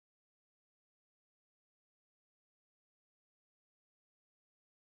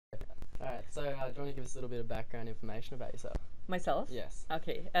Alright, so do you want to give us a little bit of background information about yourself? Myself? Yes.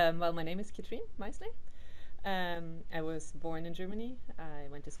 Okay. Well, my name is Katrin Meissner. I was born in Germany. I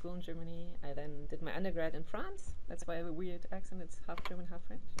went to school in Germany. I then did my undergrad in France. That's why I have a weird accent. It's half German, half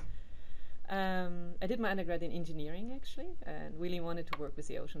French. I did my undergrad in engineering actually, and really wanted to work with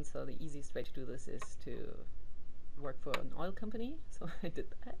the ocean. So the easiest way to do this is to work for an oil company. So I did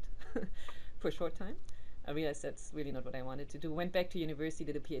that for a short time. I realized that's really not what I wanted to do. Went back to university,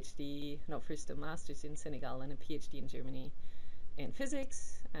 did a PhD, no, first a master's in Senegal and a PhD in Germany in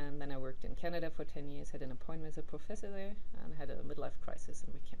physics. And then I worked in Canada for 10 years, had an appointment as a professor there, and had a midlife crisis,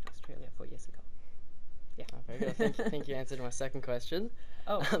 and we came to Australia 4 years ago. Yeah. Oh, very good. I think you answered my second question.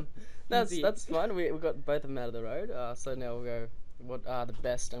 Oh, That's fine. We've got both of them out of the road. So now we'll go. What are the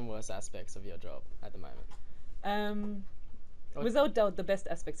best and worst aspects of your job at the moment? Um, Okay. Without doubt, the best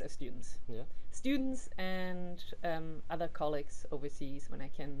aspects are students. Yeah. Students and other colleagues overseas when I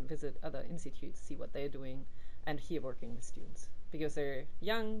can visit other institutes, see what they're doing, and here working with students. Because they're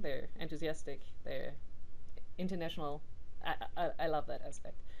young, they're enthusiastic, they're international. I love that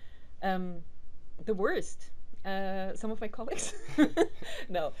aspect. The worst, some of my colleagues.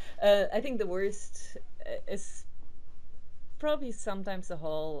 No, I think the worst is probably sometimes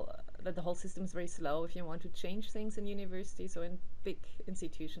that the whole system is very slow if you want to change things in universities or in big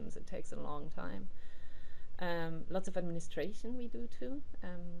institutions. It takes a long time. Lots of administration we do too,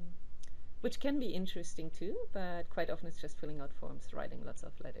 which can be interesting too, but quite often it's just filling out forms, writing lots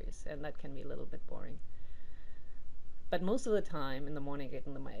of letters, and that can be a little bit boring. But most of the time in the morning I get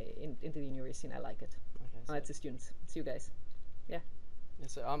into the university and I like it. Okay. So, It's the students, it's you guys. yeah,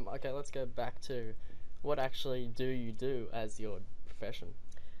 so okay. Let's go back to what actually do you do as your profession?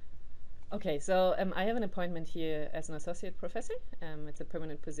 Okay, so I have an appointment here as an associate professor. It's a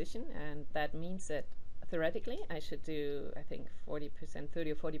permanent position, and that means that theoretically I should do, I think, 40%,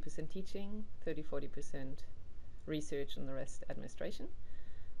 30 or 40% teaching, 40% research, and the rest administration.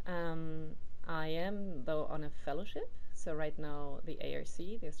 I am, though, on a fellowship. So right now the ARC,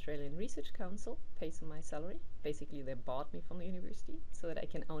 the Australian Research Council, pays my salary. Basically, they bought me from the university so that I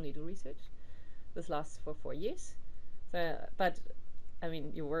can only do research. This lasts for 4 years. But I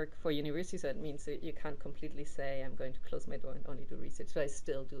mean, you work for university, so it means that you can't completely say I'm going to close my door and only do research. So I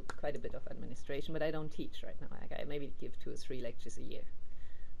still do quite a bit of administration, but I don't teach right now. I maybe give 2 or 3 lectures a year,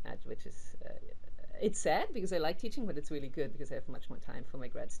 which is it's sad because I like teaching, but it's really good because I have much more time for my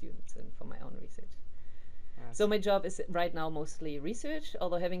grad students and for my own research. So my job is right now mostly research.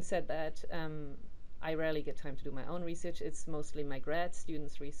 Although having said that, I rarely get time to do my own research. It's mostly my grad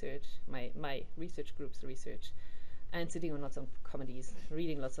students' research, my research group's research, and sitting on lots of committees,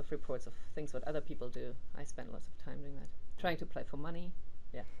 reading lots of reports of things what other people do. I spend lots of time doing that, trying to apply for money.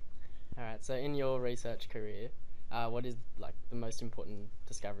 Yeah. All right. So in your research career, what is like the most important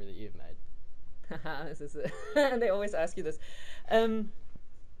discovery that you've made? This is they always ask you this.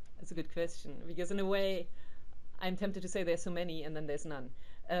 That's a good question because in a way, I'm tempted to say there's so many and then there's none.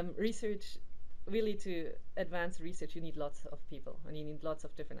 Research, really to advance research, you need lots of people and you need lots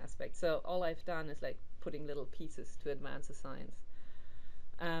of different aspects. So all I've done is like putting little pieces to advance the science.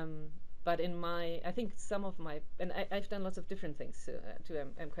 But I think some of and I've done lots of different things too.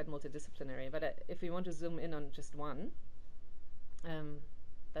 I'm quite multidisciplinary. But if we want to zoom in on just one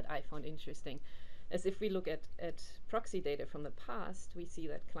that I found interesting, as if we look at proxy data from the past, we see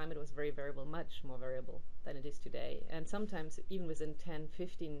that climate was very variable, much more variable than it is today. And sometimes even within 10,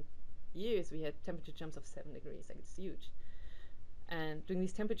 15 years, we had temperature jumps of 7 degrees. Like, it's huge. And during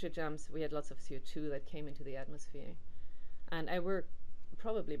these temperature jumps, we had lots of CO2 that came into the atmosphere. And I worked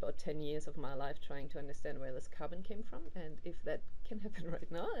probably about 10 years of my life trying to understand where this carbon came from. And if that can happen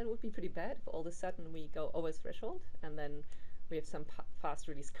right now, it would be pretty bad if all of a sudden we go over threshold and then we have some fast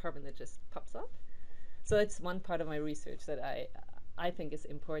release carbon that just pops off. So it's one part of my research that I think is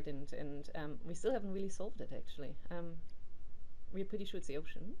important, and we still haven't really solved it, actually. We're pretty sure it's the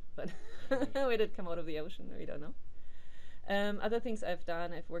ocean, but where did it come out of the ocean? We don't know. Other things I've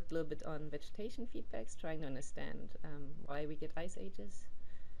done, I've worked a little bit on vegetation feedbacks, trying to understand why we get ice ages.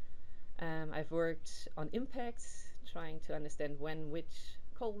 I've worked on impacts, trying to understand when which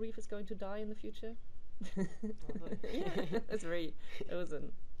coral reef is going to die in the future. Yeah, it was a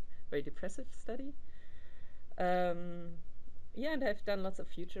very depressive study. Yeah, and I've done lots of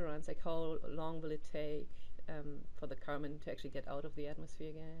future runs, like how long will it take for the carbon to actually get out of the atmosphere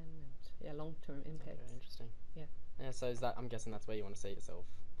again, and yeah, long-term impacts. Very interesting. Yeah. Yeah. So I'm guessing that's where you want to see yourself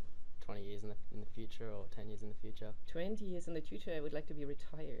 20 years in the future or 10 years in the future. 20 years in the future, I would like to be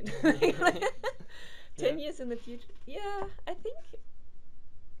retired. 10 years in the future, yeah, I think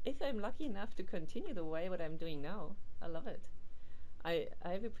if I'm lucky enough to continue the way what I'm doing now, I love it. I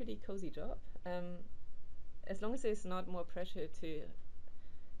have a pretty cozy job. As long as there's not more pressure to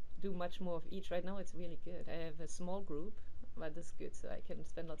do much more of each. Right now, it's really good. I have a small group, but this is good, so I can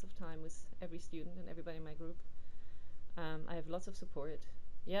spend lots of time with every student and everybody in my group. I have lots of support.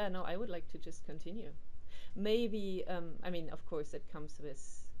 Yeah, no, I would like to just continue. Maybe, I mean, of course, it comes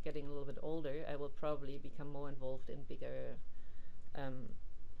with getting a little bit older. I will probably become more involved in bigger um,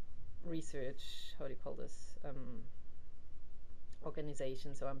 research. How do you call this?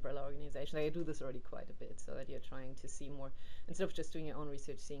 Organizations or umbrella organizations. I do this already quite a bit, so that you're trying to see more instead of just doing your own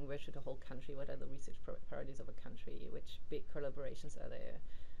research, seeing where should the whole country, what are the research priorities of a country, which big collaborations are there,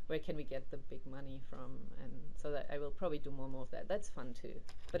 where can we get the big money from, and so that I will probably do more and more of that. That's fun too,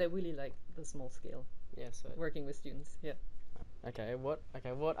 but I really like the small scale. Yeah, so working with students. Yeah. Okay, what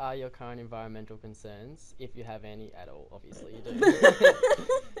are your current environmental concerns, if you have any at all? Obviously you do.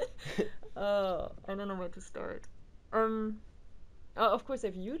 Oh, I don't know where to start. Of course, I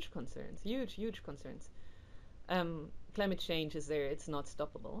have huge concerns, huge concerns. Climate change is there; it's not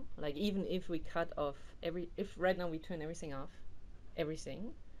stoppable. Like even if we cut off if right now we turn everything off,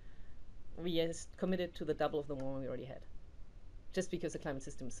 everything, we are committed to the double of the warming we already had, just because the climate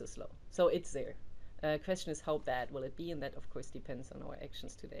system is so slow. So it's there. Question is how bad will it be, and that of course depends on our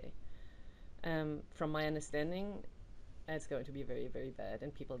actions today. From my understanding, it's going to be very, very bad,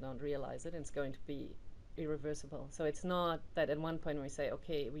 and people don't realize it, and it's going to be irreversible. So it's not that at one point when we say,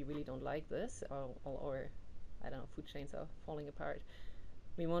 okay, we really don't like this, or I don't know, food chains are falling apart,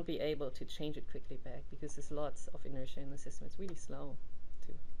 we won't be able to change it quickly back because there's lots of inertia in the system. It's really slow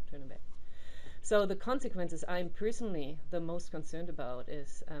to turn it back. So the consequences I'm personally the most concerned about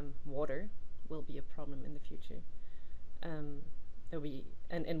is water will be a problem in the future.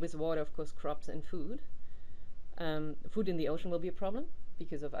 And with water, of course, crops and food. Food in the ocean will be a problem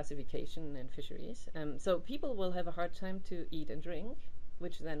because of acidification and fisheries. So people will have a hard time to eat and drink,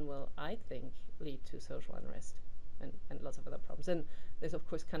 which then will, I think, lead to social unrest and lots of other problems. And there's, of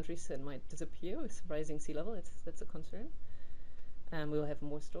course, countries that might disappear with rising sea level. That's a concern. We will have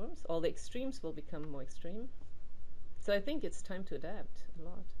more storms. All the extremes will become more extreme. So I think it's time to adapt a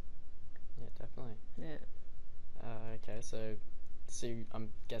lot. Yeah, definitely. Yeah. Okay, so I'm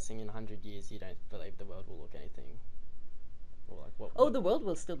guessing in 100 years you don't believe the world will look anything, or like what? Oh, the world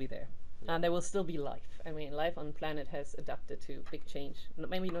will still be there. Yeah. And there will still be life. I mean, life on the planet has adapted to big change.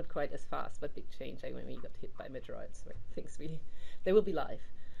 Maybe not quite as fast, but big change. Like when we got hit by meteorites, where things really, there will be life.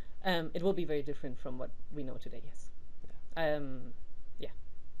 It will be very different from what we know today. Yes. Yeah.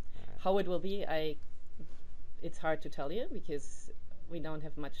 How it will be, it's hard to tell you because we don't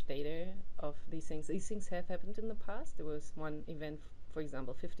have much data of these things. These things have happened in the past. There was one event, for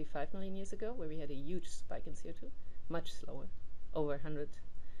example, 55 million years ago, where we had a huge spike in CO2, much slower, over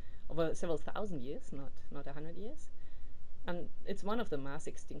several thousand years, not 100 years. And it's one of the mass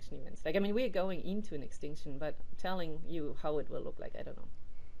extinction events. Like, I mean, we're going into an extinction, but telling you how it will look like, I don't know.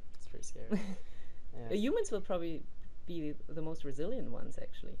 It's pretty scary. Yeah. Humans will probably be the most resilient ones,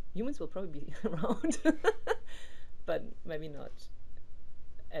 actually. Humans will probably be around, but maybe not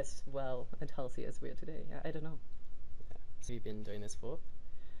as well and healthy as we are today. Yeah, I don't know. Yeah. So you've been doing this for?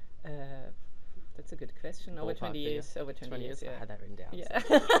 That's a good question. Over 20 years. Over 20 years. Yeah. I had that written down. Yeah.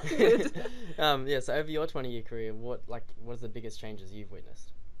 So. So over your 20-year career, what are the biggest changes you've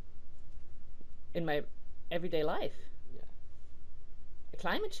witnessed in my everyday life? Yeah.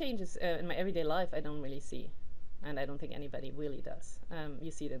 Climate changes in my everyday life I don't really see, and I don't think anybody really does.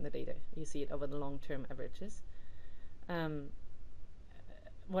 You see it in the data. You see it over the long-term averages.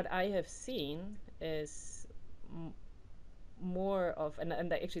 What I have seen is more of, and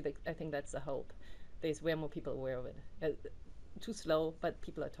actually I think that's the hope. There's way more people aware of it. Too slow, but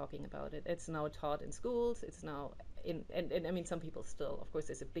people are talking about it. It's now taught in schools. It's now and I mean, some people still, of course,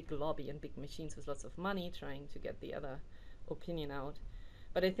 there's a big lobby and big machines with lots of money trying to get the other opinion out.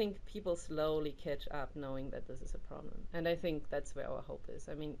 But I think people slowly catch up knowing that this is a problem. And I think that's where our hope is.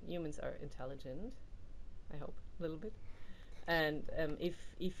 I mean, humans are intelligent, I hope, a little bit. And if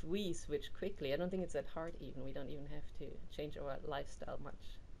we switch quickly, I don't think it's that hard even. We don't even have to change our lifestyle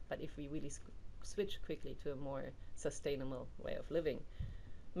much. But if we really switch quickly to a more sustainable way of living,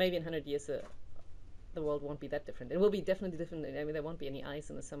 maybe in 100 years the world won't be that different. It will be definitely different. I mean, there won't be any ice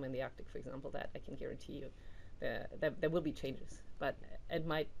in the summer in the Arctic, for example. That I can guarantee you. There will be changes, but it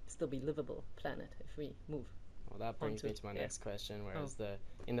might still be livable planet if we move. Well, that brings me to my next question. Whereas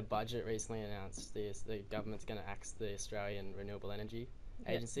in the budget recently announced the government's going to axe the Australian Renewable Energy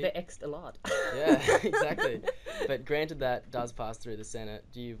Agency. They axed a lot. Yeah, exactly. But granted that does pass through the Senate,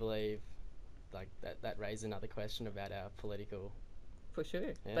 do you believe like that raises another question about our political? For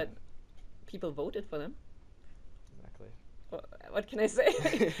sure, but people voted for them. Exactly. what can I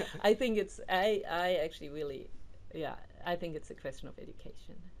say? I think I actually really, yeah, I think it's a question of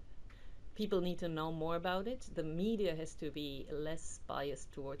education. People need to know more about it. The media has to be less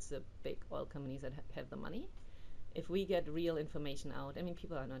biased towards the big oil companies that have the money. If we get real information out, I mean,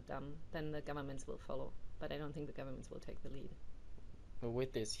 people are not dumb, then the governments will follow. But I don't think the governments will take the lead. Well,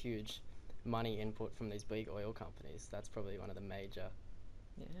 with this huge money input from these big oil companies, that's probably one of the major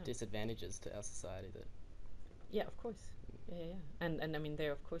disadvantages to our society. That yeah, of course. Yeah. And I mean,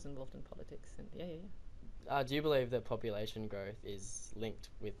 they're of course involved in politics. And yeah. Do you believe that population growth is linked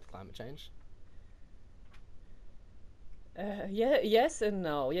with climate change? Yes and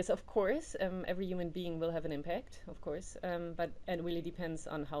no. Yes, of course. Every human being will have an impact, of course. But it really depends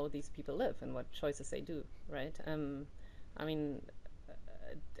on how these people live and what choices they do, right? I mean,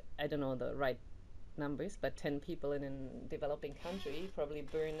 I don't know the right numbers, but 10 people in a developing country probably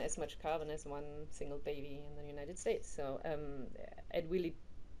burn as much carbon as one single baby in the United States. So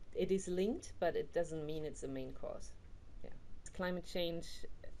it is linked, but it doesn't mean it's the main cause. Yeah, climate change.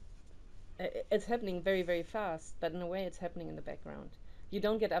 It's happening very, very fast, but in a way, it's happening in the background. You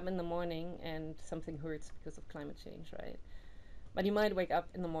don't get up in the morning and something hurts because of climate change, right? But you might wake up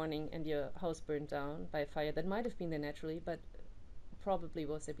in the morning and your house burned down by a fire that might have been there naturally, but probably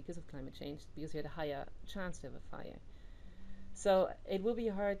was there because of climate change, because you had a higher chance to have a fire. So it will be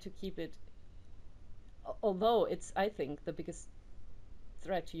hard to keep it, although it's, I think, the biggest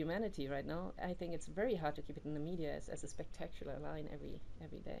threat to humanity right now. I think it's very hard to keep it in the media as a spectacular line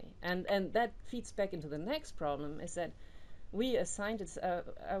every day. And that feeds back into the next problem, is that we as scientists are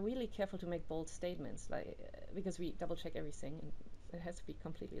really careful to make bold statements, like because we double check everything and it has to be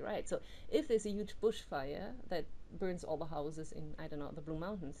completely right. So if there's a huge bushfire that burns all the houses in, I don't know, the Blue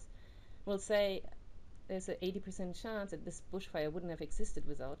Mountains, we'll say there's an 80% chance that this bushfire wouldn't have existed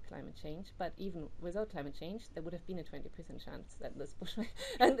without climate change, but even without climate change, there would have been a 20% chance that this bushfire.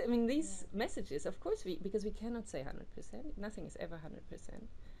 And I mean, these messages, of course, because we cannot say 100%, nothing is ever 100%,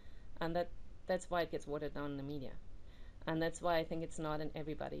 and that's why it gets watered down in the media, and that's why I think it's not in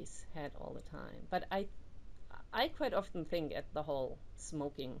everybody's head all the time. But I quite often think at the whole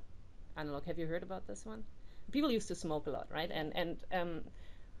smoking analog. Have you heard about this one? People used to smoke a lot, right? And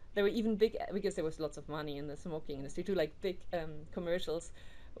there were even big, because there was lots of money in the smoking industry too, like big commercials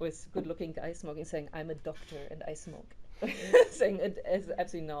with good-looking guys smoking, saying, "I'm a doctor and I smoke," saying it has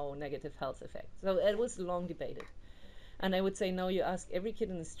absolutely no negative health effects. So it was long debated. And I would say, no, you ask every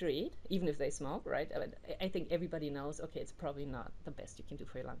kid in the street, even if they smoke, right? I think everybody knows, okay, it's probably not the best you can do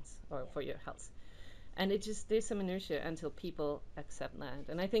for your lungs or for your health. And it just, there's some inertia until people accept that.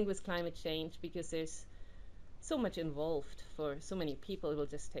 And I think with climate change, because there's so much involved for so many people, it will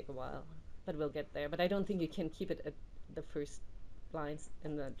just take a while, but we'll get there. But I don't think you can keep it at the first lines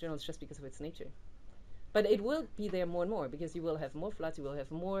in the journals just because of its nature. But it will be there more and more, because you will have more floods, you will have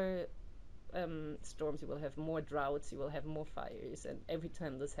more storms, you will have more droughts, you will have more fires, and every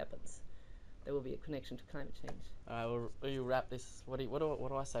time this happens, there will be a connection to climate change. Will you wrap this? What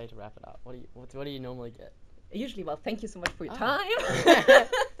do I say to wrap it up? What do you normally get? Usually, well, thank you so much for your time.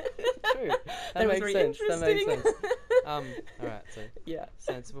 True. That makes sense. That makes sense. All right. So yeah.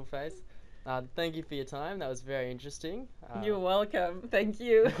 Sensible phase. Thank you for your time. That was very interesting. You're welcome. Thank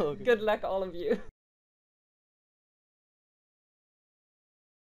you. Good luck, all of you.